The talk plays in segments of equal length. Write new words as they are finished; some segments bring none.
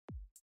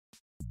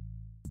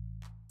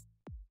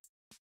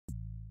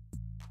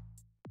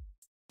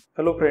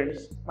Hello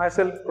friends,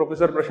 myself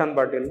Professor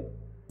P.B.Patil.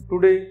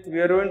 Today we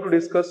are going to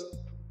discuss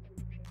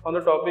on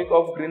the topic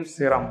of Green's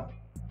theorem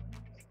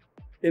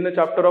in the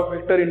chapter of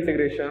vector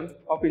integration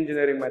of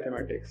engineering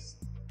mathematics.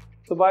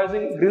 So by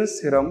using Green's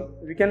theorem,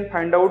 we can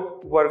find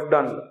out work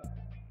done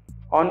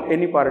on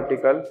any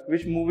particle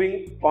which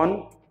moving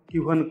on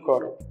given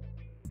curve.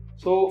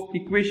 So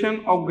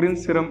equation of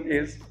Green's theorem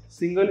is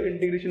single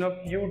integration of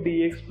u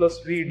dx plus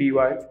v dy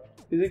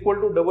is equal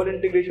to double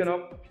integration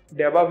of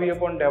delta v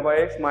upon delta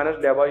x minus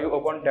delta u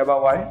upon delta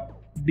y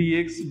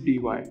dx dy.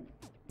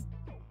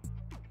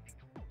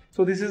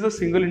 So this is the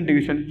single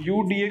integration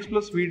u dx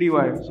plus v dy.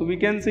 So we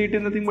can say it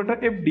is nothing but a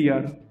f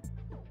dr.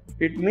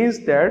 It means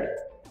that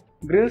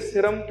Green's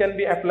theorem can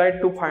be applied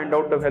to find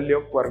out the value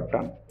of work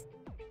done.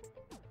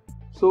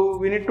 So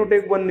we need to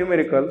take one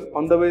numerical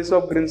on the basis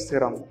of Green's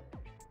theorem.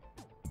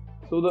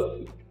 So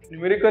the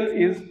numerical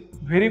is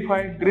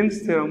verify Green's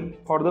theorem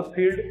for the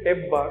field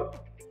f bar.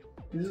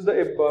 This is the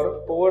f bar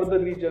over the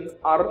region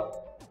R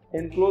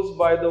enclosed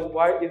by the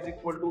y is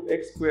equal to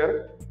x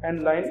square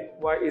and line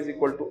y is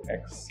equal to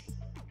x.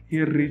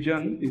 Here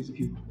region is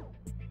given.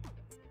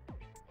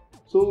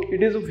 So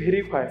it is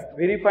verify.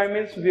 Verify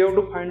means we have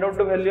to find out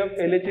the value of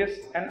LHS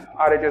and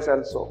RHS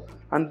also,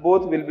 and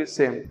both will be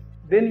same.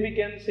 Then we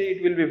can say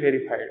it will be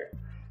verified.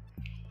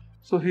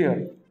 So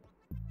here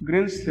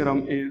Green's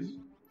theorem is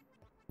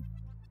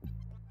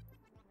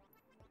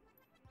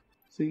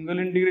single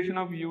integration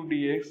of u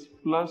dx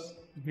plus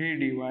v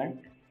dy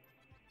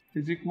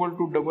is equal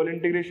to double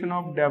integration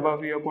of delta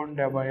v upon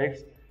delta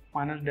x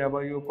minus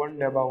delta u upon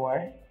delta y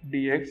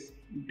dx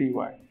dy.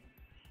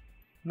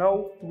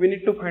 Now we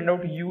need to find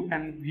out u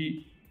and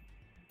v.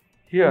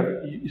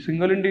 Here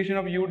single integration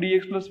of u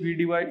dx plus v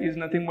dy is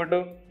nothing but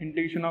a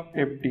integration of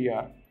f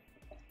dr.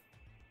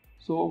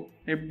 So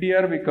f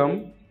dr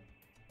become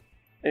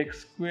x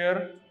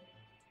square.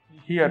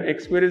 Here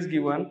x square is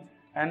given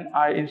and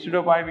I instead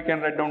of I we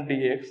can write down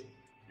dx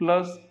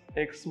plus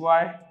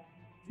xy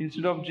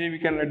instead of j we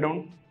can write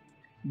down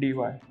dy.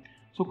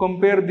 So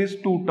compare these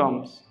two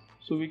terms.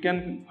 So we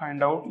can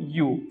find out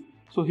u.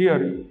 So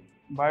here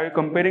by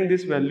comparing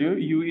this value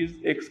u is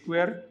x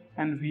square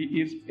and v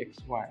is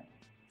xy.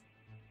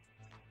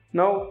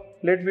 Now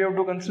let we have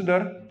to consider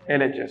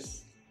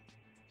LHS.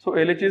 So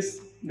LHS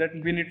that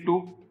we need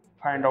to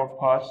find out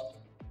first.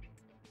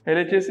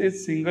 LHS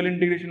is single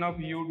integration of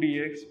u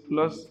dx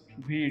plus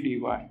v dy.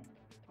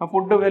 Now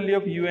put the value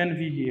of u and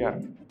v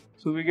here.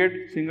 So we get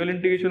single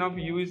integration of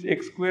u is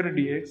x square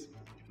dx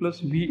plus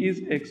v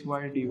is xy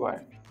dy.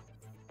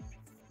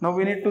 Now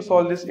we need to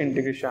solve this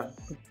integration.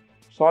 To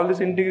solve this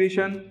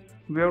integration,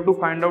 we have to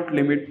find out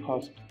limit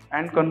first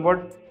and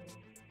convert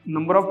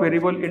number of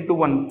variable into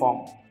one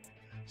form.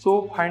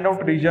 So find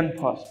out region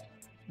first.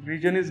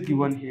 Region is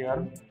given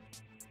here.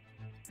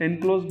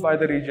 Enclosed by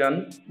the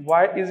region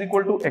y is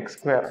equal to x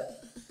square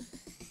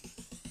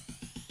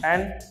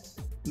and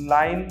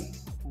line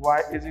y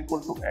is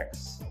equal to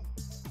x.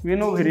 We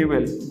know very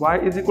well y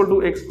is equal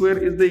to x square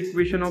is the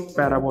equation of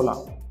parabola.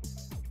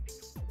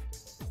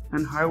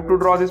 And how to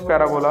draw this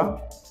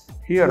parabola?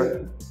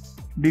 Here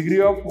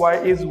degree of y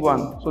is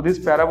 1. So this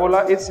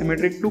parabola is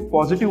symmetric to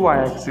positive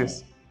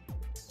y-axis.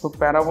 So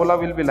parabola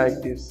will be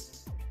like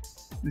this.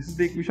 This is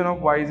the equation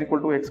of y is equal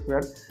to x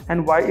square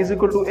and y is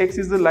equal to x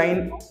is the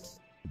line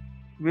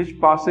which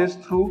passes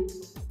through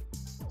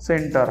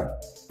center.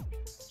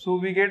 So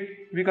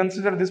we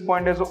consider this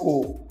point as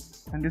O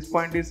and this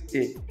point is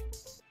A,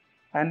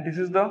 and this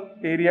is the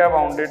area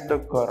bounded the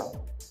curve.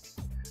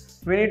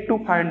 We need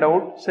to find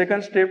out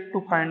second step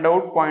to find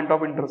out point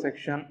of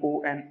intersection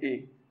O and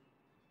A.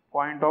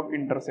 Point of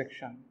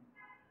intersection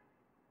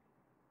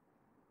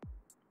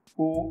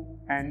O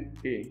and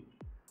A.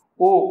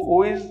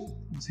 O is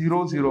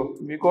 0 0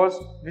 because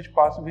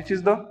which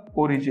is the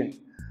origin.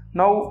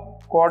 Now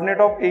coordinate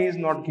of A is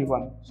not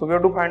given, so we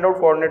have to find out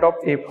coordinate of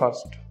A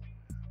first.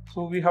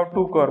 So we have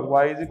two curve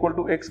y is equal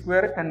to x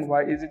square and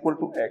y is equal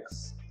to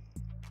x.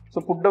 So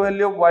put the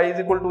value of y is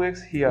equal to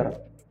x here.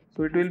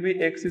 So it will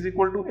be x is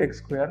equal to x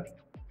square.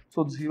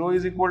 So 0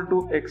 is equal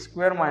to x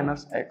square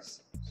minus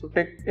x. So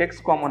take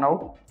x common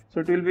out. So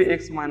it will be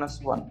x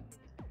minus 1.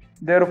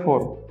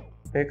 Therefore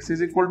x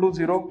is equal to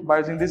 0. By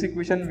using this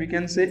equation we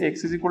can say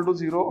x is equal to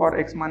 0 or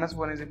x minus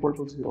 1 is equal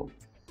to 0.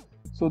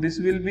 So this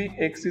will be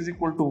x is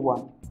equal to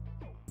 1.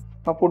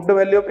 Now put the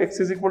value of x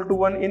is equal to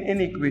 1 in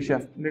any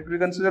equation. Let me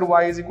consider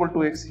y is equal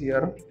to x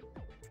here.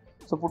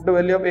 So put the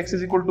value of x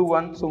is equal to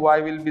 1. So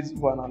y will be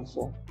 1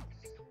 also.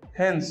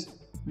 Hence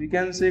we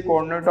can say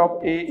coordinate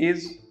of A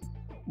is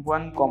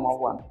 1 comma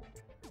 1.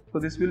 So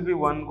this will be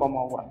 1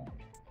 comma 1.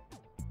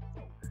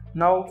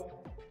 Now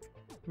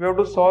we have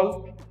to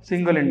solve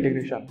single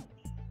integration.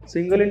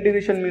 Single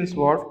integration means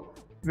what?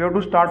 We have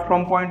to start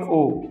from point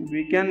O.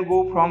 We can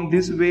go from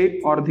this way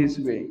or this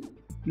way.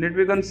 Let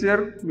me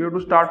consider we have to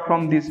start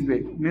from this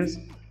way. Means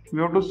we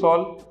have to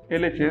solve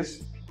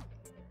LHS.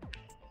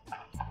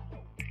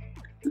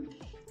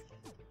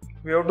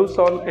 We have to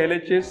solve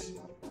LHS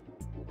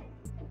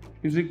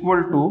is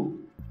equal to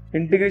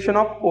integration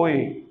of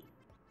OA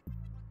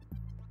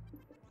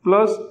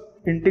plus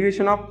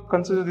integration of,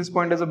 consider this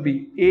point as a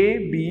B, A,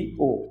 B,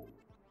 O.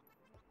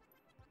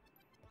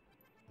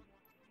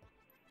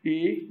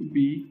 A,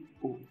 B,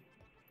 O.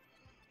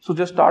 So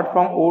just start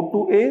from O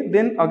to A,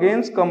 then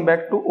again come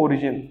back to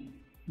origin.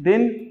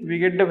 Then we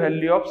get the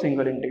value of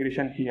single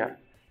integration here.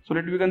 So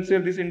let me consider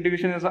this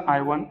integration as a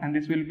I1 and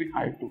this will be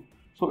I2.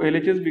 So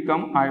LHS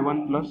become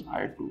I1 plus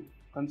I2.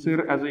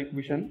 Consider as a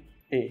equation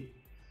A.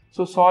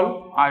 So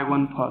solve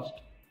I1 first.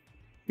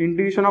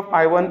 Integration of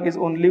I1 is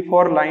only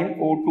for line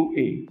O to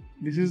A.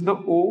 This is the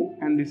O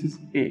and this is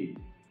A.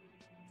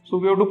 So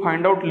we have to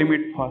find out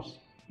limit first.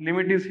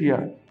 Limit is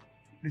here.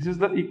 This is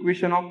the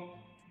equation of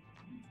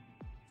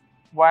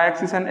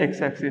y-axis and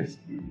x-axis.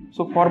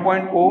 So for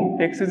point O,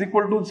 x is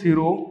equal to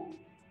 0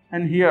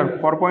 and here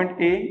for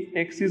point A,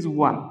 x is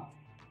 1.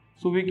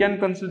 So we can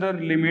consider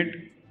limit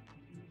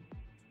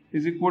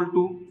is equal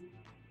to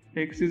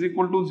x is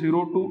equal to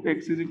 0 to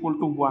x is equal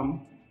to 1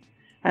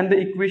 and the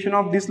equation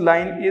of this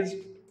line is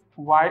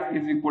y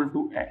is equal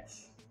to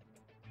x.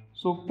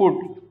 So put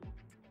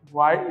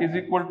y is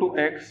equal to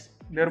x,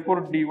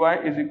 therefore dy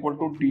is equal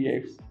to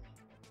dx.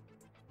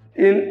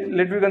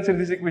 Let me consider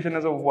this equation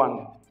as a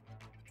 1.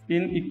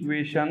 In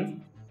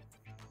equation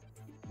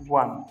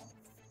 1.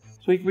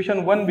 So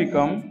equation 1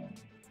 become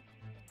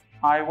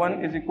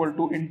I1 is equal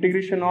to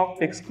integration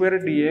of x square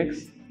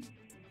dx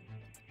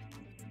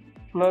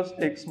plus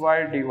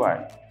xy dy.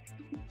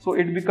 So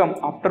it become,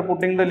 after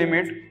putting the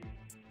limit,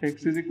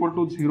 x is equal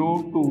to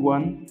 0 to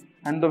 1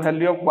 and the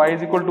value of y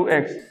is equal to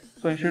x.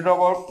 So instead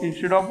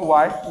of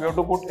y we have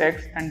to put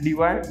x and dy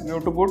we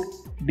have to put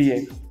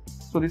dx.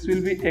 So this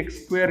will be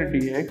x square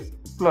dx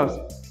plus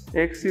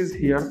x is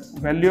here,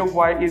 value of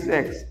y is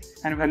x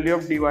and value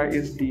of dy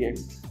is dx.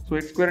 So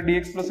x square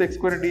dx plus x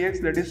square dx,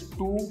 that is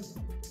 2x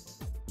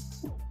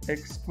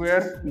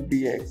square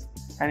dx,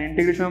 and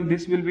integration of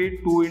this will be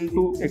 2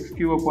 into x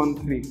cube upon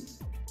 3.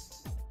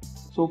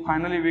 So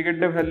finally we get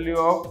the value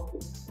of,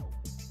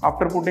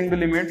 after putting the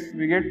limit,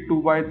 we get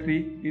 2 by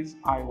 3 is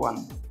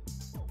I1.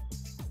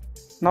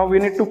 Now we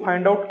need to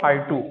find out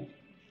I2.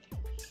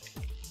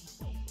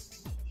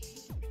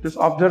 Just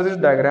observe this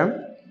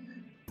diagram.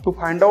 To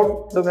find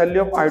out the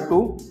value of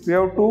I2, we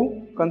have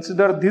to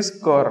consider this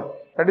curve,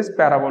 that is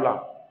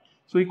parabola.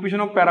 So equation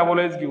of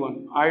parabola is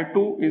given.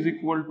 I2 is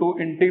equal to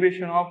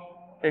integration of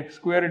x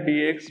square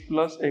dx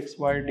plus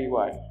xy dy.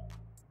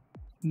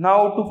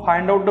 Now to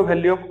find out the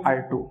value of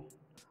I2.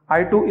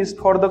 I2 is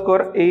for the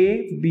curve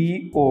A,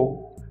 B,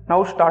 O.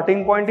 Now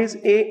starting point is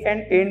A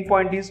and end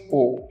point is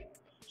O.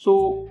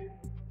 So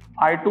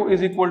I2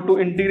 is equal to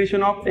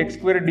integration of x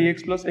square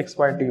dx plus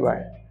xy dy.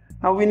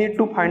 Now we need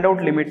to find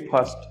out limit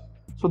first.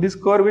 So this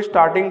curve is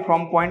starting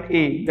from point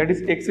A, that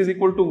is x is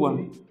equal to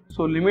 1.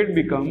 So limit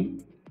become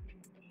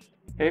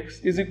x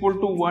is equal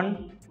to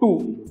 1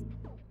 to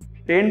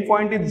end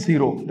point is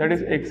 0, that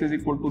is x is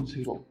equal to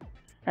 0.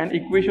 And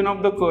equation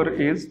of the curve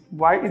is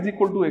y is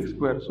equal to x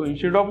square. So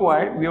instead of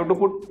y we have to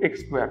put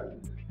x square.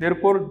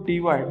 Therefore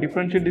dy,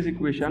 differentiate this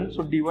equation.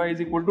 So dy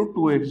is equal to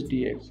 2x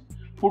dx.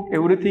 Put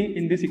everything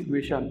in this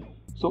equation.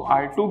 So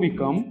I2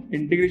 become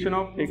integration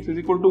of x is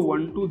equal to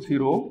 1 to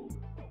 0.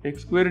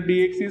 X square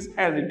dx is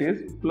as it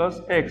is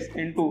plus x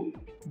into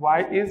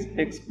y is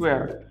x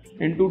square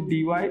into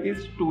dy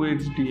is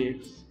 2x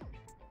dx.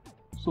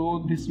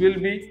 So this will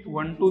be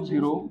 1 to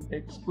 0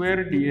 x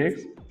square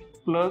dx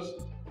plus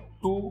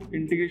 2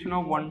 integration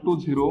of 1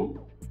 to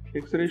 0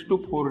 x raised to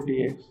 4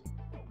 dx.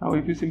 Now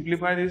if you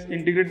simplify this,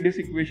 integrate this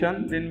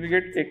equation, then we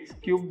get x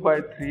cube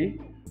by 3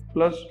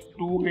 plus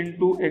 2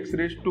 into x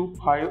raised to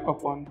 5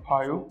 upon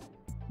 5,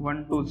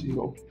 1 to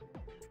 0.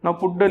 Now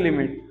put the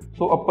limit.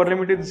 So upper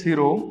limit is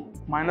 0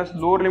 minus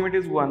lower limit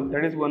is 1,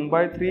 that is 1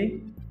 by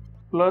 3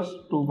 plus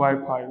 2 by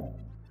 5.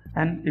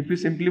 And if we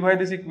simplify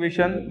this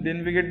equation,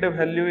 then we get the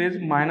value is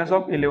minus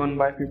of 11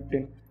 by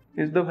 15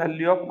 is the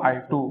value of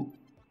I2.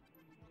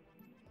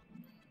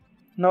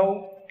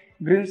 Now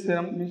Green's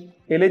theorem means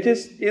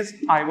LHS is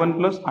I1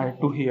 plus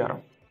I2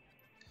 here.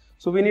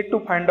 So we need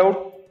to find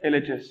out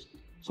LHS.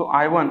 So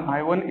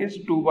I1 is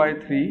 2 by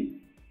 3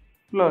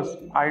 plus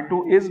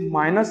I2 is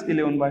minus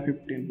 11 by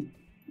 15.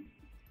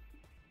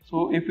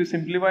 So if we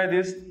simplify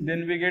this,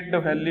 then we get the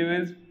value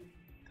is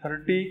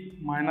 30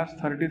 minus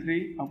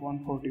 33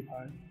 upon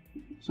 45.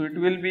 So it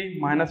will be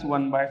minus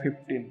 1 by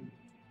 15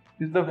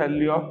 is the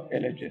value of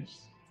LHS.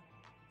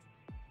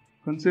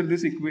 Consider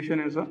this equation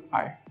as a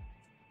I.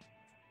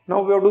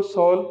 Now we have to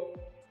solve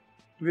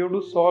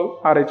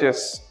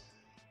RHS.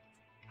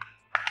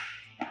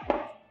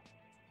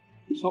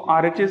 So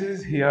RHS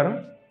is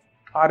here.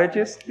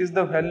 RHS is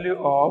the value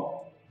of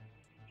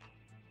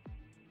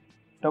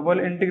double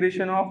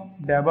integration of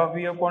delta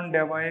v upon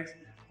delta x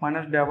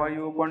minus delta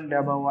u upon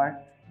delta y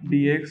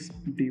dx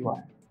dy.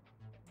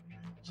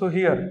 So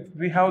here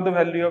we have the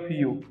value of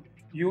u.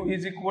 U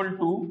is equal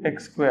to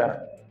x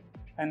square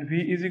and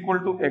v is equal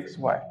to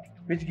xy,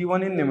 which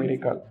given in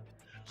numerical.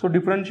 So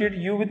differentiate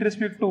u with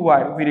respect to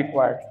y we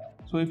required.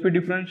 So if we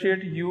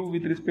differentiate u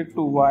with respect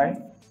to y,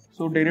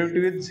 so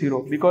derivative is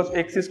 0 because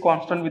x is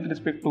constant with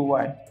respect to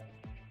y,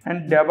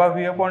 and delta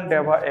v upon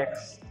delta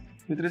x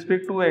with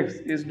respect to x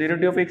is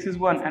derivative of x is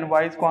 1 and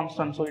y is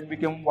constant, so it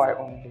became y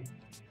only.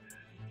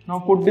 Now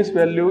put this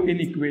value in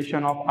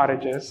equation of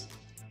RHS.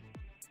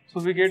 So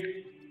we get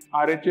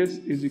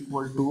RHS is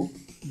equal to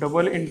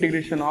double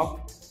integration of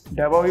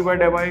dou v by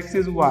dou x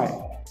is y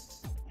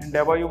and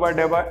dou u by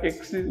dou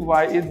x is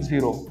y is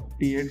 0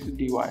 dx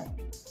dy.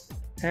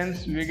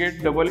 Hence we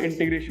get double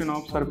integration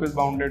of surface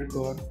bounded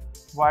curve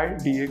y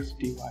dx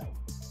dy.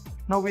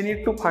 Now we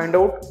need to find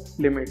out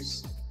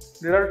limits.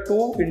 There are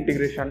two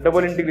integration,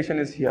 double integration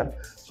is here.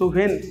 So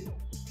when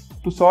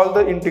to solve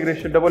the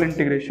integration, double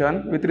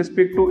integration with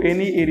respect to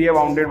any area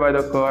bounded by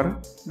the curve,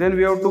 then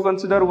we have to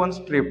consider one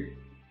strip.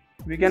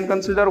 We can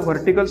consider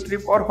vertical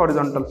strip or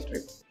horizontal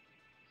strip.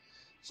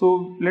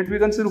 So let me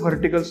consider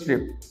vertical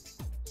strip.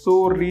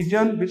 So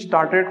region which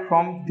started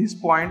from this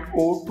point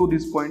O to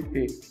this point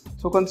A.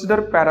 So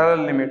consider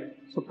parallel limit.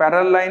 So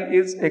parallel line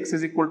is x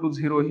is equal to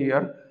 0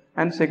 here,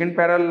 and second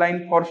parallel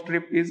line for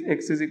strip is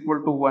x is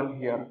equal to 1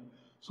 here.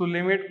 So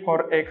limit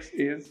for x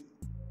is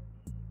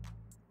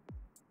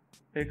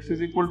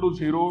equal to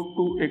 0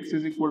 to x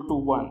is equal to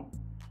 1,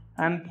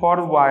 and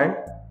for y,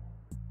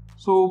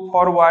 so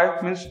for y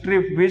means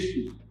strip which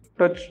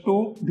touch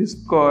to this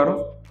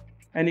curve,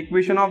 and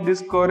equation of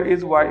this curve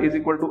is y is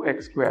equal to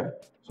x square.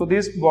 So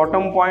this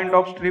bottom point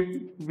of strip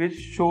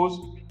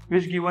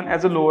which given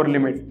as a lower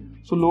limit.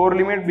 So lower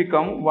limit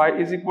become y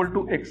is equal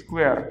to x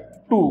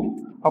square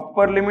to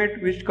upper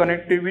limit which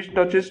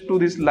touches to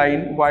this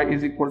line y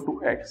is equal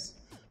to x.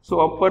 So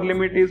upper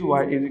limit is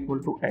y is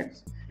equal to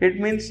x. It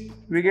means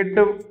we get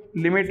the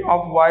limit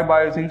of y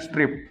by using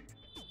strip.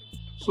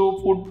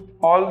 So put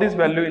all this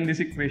value in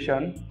this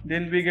equation,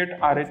 then we get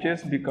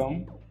RHS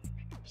become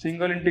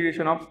single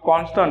integration of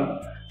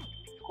constant.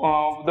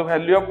 The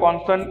value of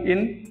constant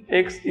in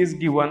x is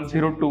given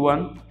 0 to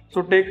 1.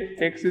 So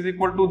take x is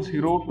equal to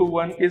 0 to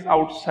 1 is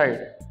outside,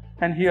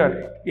 and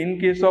here in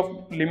case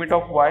of limit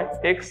of y,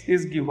 x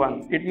is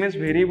given. It means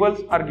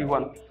variables are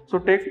given. So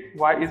take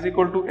y is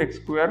equal to x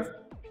square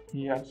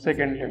here,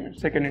 second limit,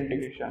 second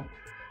integration,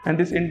 and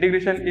this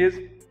integration is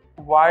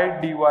y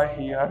dy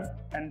here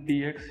and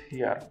dx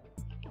here.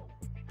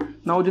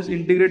 Now just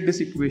integrate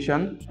this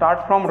equation.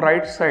 Start from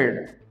right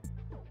side.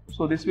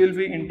 So this will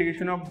be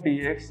integration of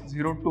dx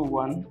 0 to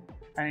 1,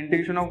 and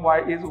integration of y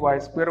is y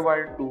square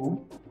by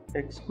 2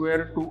 x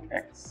square to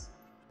x.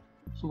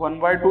 So 1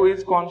 by 2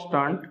 is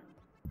constant.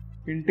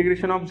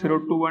 Integration of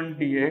 0 to 1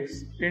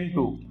 dx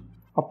into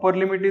upper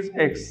limit is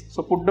x.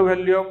 So put the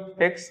value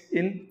of x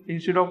in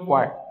instead of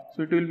y.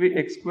 So it will be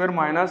x square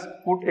minus,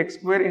 put x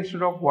square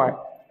instead of y,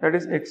 that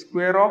is x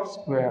square of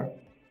square.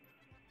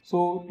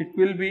 So it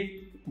will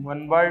be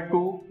 1 by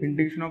 2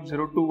 integration of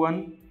 0 to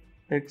 1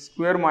 x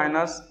square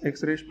minus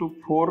x raised to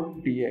 4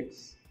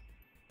 dx.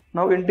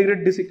 Now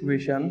integrate this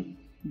equation,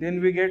 then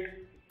we get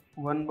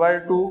 1 by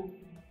 2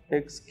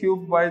 x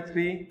cube by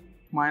 3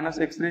 minus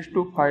x raised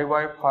to 5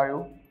 by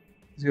 5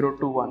 0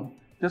 to 1.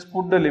 Just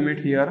put the limit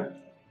here,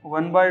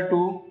 1 by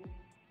 2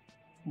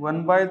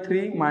 1 by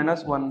 3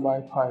 minus 1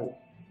 by 5.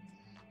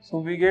 So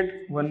we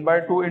get 1 by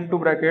 2 into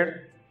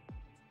bracket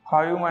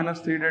 5 minus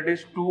 3, that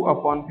is 2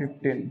 upon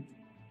 15.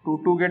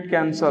 2 get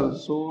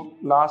cancelled. So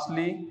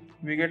lastly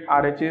we get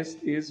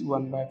RHS is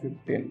 1 by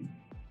 15.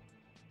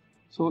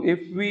 So if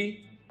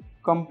we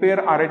compare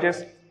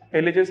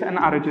LHS and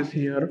RHS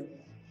here,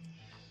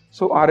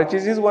 so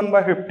RHS is 1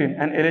 by 15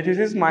 and LHS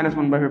is minus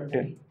 1 by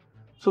 15.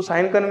 So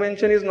sign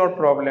convention is not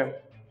problem.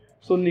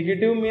 So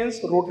negative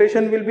means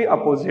rotation will be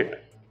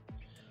opposite.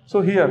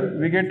 So here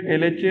we get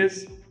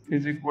LHS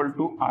is equal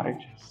to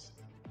RHS.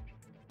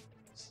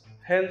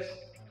 Hence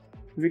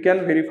we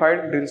can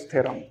verify Green's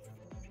theorem.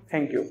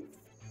 Thank you.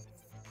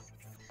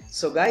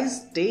 So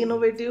guys, stay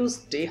innovative,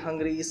 stay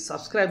hungry,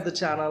 subscribe the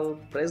channel,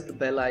 press the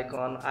bell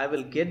icon. I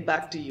will get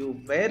back to you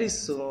very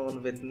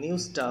soon with new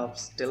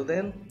stuffs. Till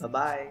then, bye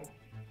bye.